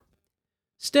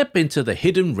Step into the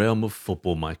hidden realm of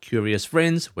football, my curious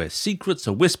friends, where secrets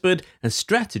are whispered and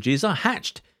strategies are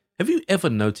hatched. Have you ever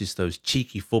noticed those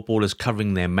cheeky footballers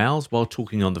covering their mouths while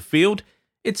talking on the field?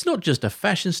 It's not just a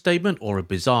fashion statement or a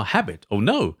bizarre habit, oh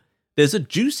no. There's a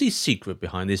juicy secret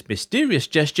behind this mysterious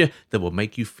gesture that will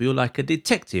make you feel like a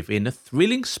detective in a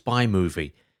thrilling spy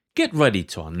movie. Get ready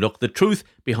to unlock the truth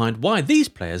behind why these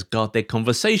players guard their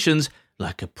conversations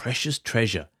like a precious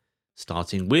treasure.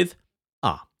 Starting with,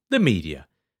 the media.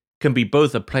 Can be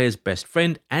both a player's best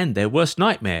friend and their worst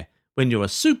nightmare. When you're a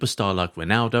superstar like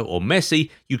Ronaldo or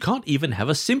Messi, you can't even have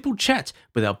a simple chat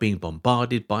without being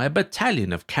bombarded by a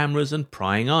battalion of cameras and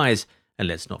prying eyes. And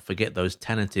let's not forget those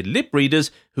talented lip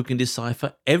readers who can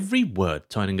decipher every word,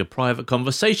 turning a private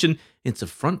conversation into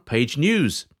front-page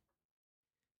news.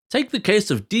 Take the case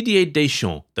of Didier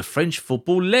Deschamps, the French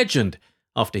football legend.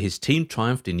 After his team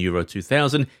triumphed in Euro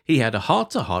 2000, he had a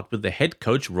heart-to-heart with the head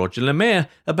coach Roger Lemaire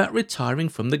about retiring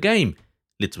from the game.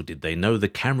 Little did they know the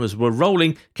cameras were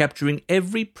rolling, capturing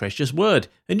every precious word,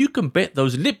 and you can bet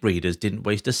those lip readers didn't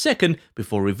waste a second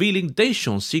before revealing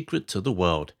Deschamps' secret to the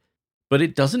world. But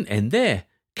it doesn't end there.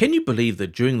 Can you believe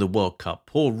that during the World Cup,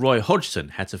 poor Roy Hodgson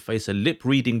had to face a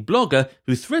lip-reading blogger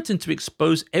who threatened to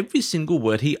expose every single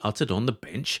word he uttered on the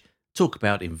bench? Talk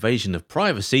about invasion of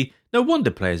privacy. No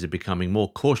wonder players are becoming more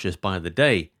cautious by the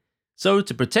day. So,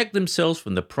 to protect themselves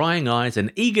from the prying eyes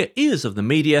and eager ears of the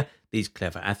media, these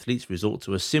clever athletes resort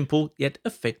to a simple yet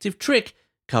effective trick,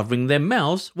 covering their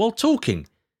mouths while talking.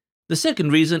 The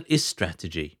second reason is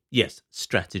strategy. Yes,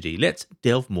 strategy. Let's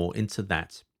delve more into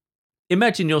that.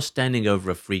 Imagine you're standing over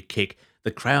a free kick,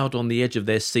 the crowd on the edge of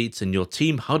their seats and your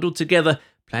team huddled together,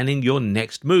 planning your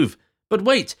next move. But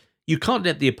wait, you can't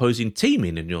let the opposing team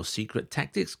in on your secret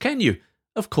tactics, can you?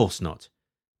 Of course not.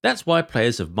 That's why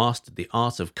players have mastered the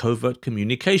art of covert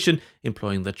communication,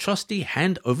 employing the trusty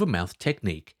hand-over-mouth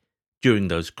technique. During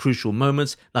those crucial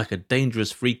moments, like a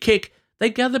dangerous free kick, they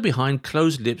gather behind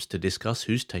closed lips to discuss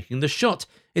who's taking the shot.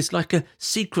 It's like a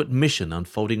secret mission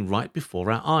unfolding right before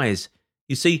our eyes.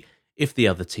 You see, if the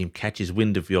other team catches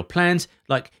wind of your plans,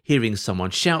 like hearing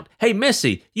someone shout, "Hey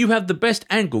Messi, you have the best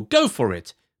angle, go for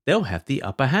it!" they'll have the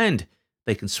upper hand.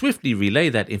 They can swiftly relay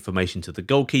that information to the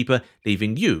goalkeeper,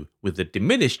 leaving you with a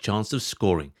diminished chance of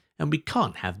scoring. And we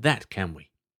can't have that, can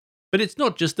we? But it's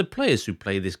not just the players who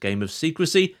play this game of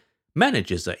secrecy.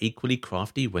 Managers are equally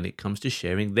crafty when it comes to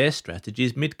sharing their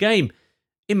strategies mid-game.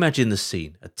 Imagine the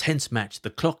scene, a tense match,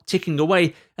 the clock ticking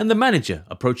away, and the manager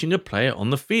approaching a player on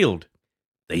the field.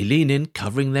 They lean in,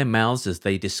 covering their mouths as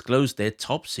they disclose their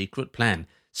top-secret plan,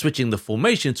 switching the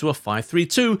formation to a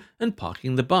 5-3-2 and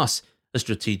parking the bus, a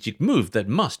strategic move that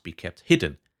must be kept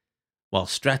hidden. While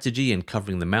strategy and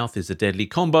covering the mouth is a deadly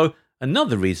combo,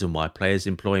 another reason why players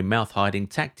employ mouth-hiding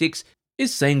tactics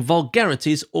is saying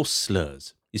vulgarities or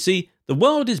slurs. You see, the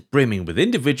world is brimming with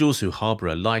individuals who harbour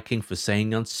a liking for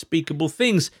saying unspeakable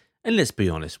things, and let's be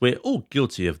honest, we're all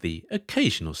guilty of the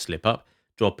occasional slip-up,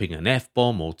 dropping an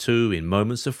F-bomb or two in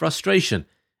moments of frustration.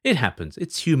 It happens,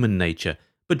 it's human nature.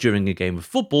 But during a game of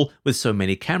football, with so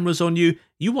many cameras on you,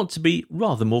 you want to be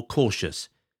rather more cautious.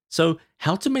 So,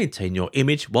 how to maintain your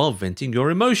image while venting your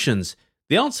emotions?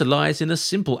 The answer lies in a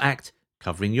simple act,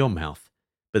 covering your mouth.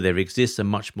 But there exists a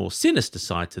much more sinister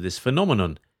side to this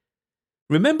phenomenon.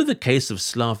 Remember the case of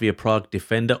Slavia Prague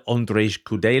defender Ondrej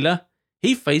Kudela?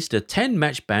 He faced a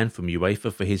 10-match ban from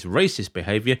UEFA for his racist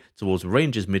behaviour towards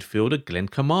Rangers midfielder Glenn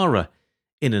Kamara.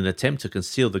 In an attempt to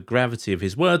conceal the gravity of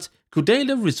his words,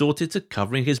 Kudela resorted to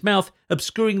covering his mouth,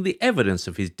 obscuring the evidence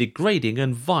of his degrading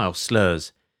and vile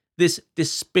slurs. This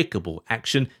despicable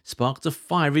action sparked a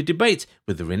fiery debate,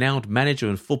 with the renowned manager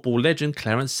and football legend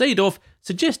Clarence Seedorf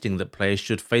suggesting that players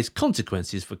should face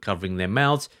consequences for covering their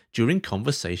mouths during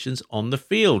conversations on the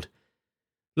field.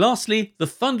 Lastly, the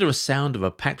thunderous sound of a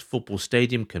packed football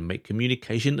stadium can make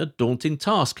communication a daunting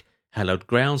task. Hallowed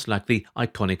grounds like the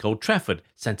iconic Old Trafford,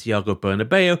 Santiago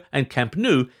Bernabeu and Camp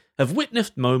Nou have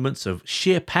witnessed moments of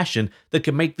sheer passion that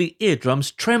can make the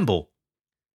eardrums tremble.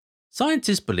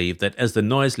 Scientists believe that as the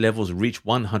noise levels reach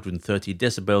 130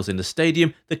 decibels in the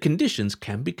stadium, the conditions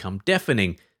can become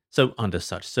deafening. So under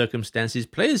such circumstances,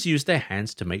 players use their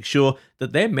hands to make sure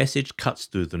that their message cuts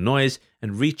through the noise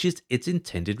and reaches its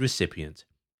intended recipient.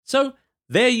 So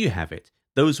there you have it.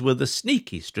 Those were the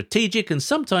sneaky, strategic and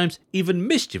sometimes even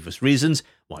mischievous reasons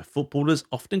why footballers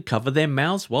often cover their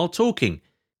mouths while talking.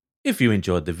 If you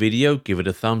enjoyed the video, give it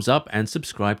a thumbs up and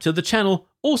subscribe to the channel.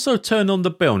 Also turn on the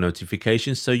bell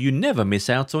notifications so you never miss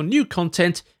out on new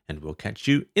content, and we'll catch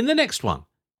you in the next one.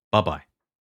 Bye bye.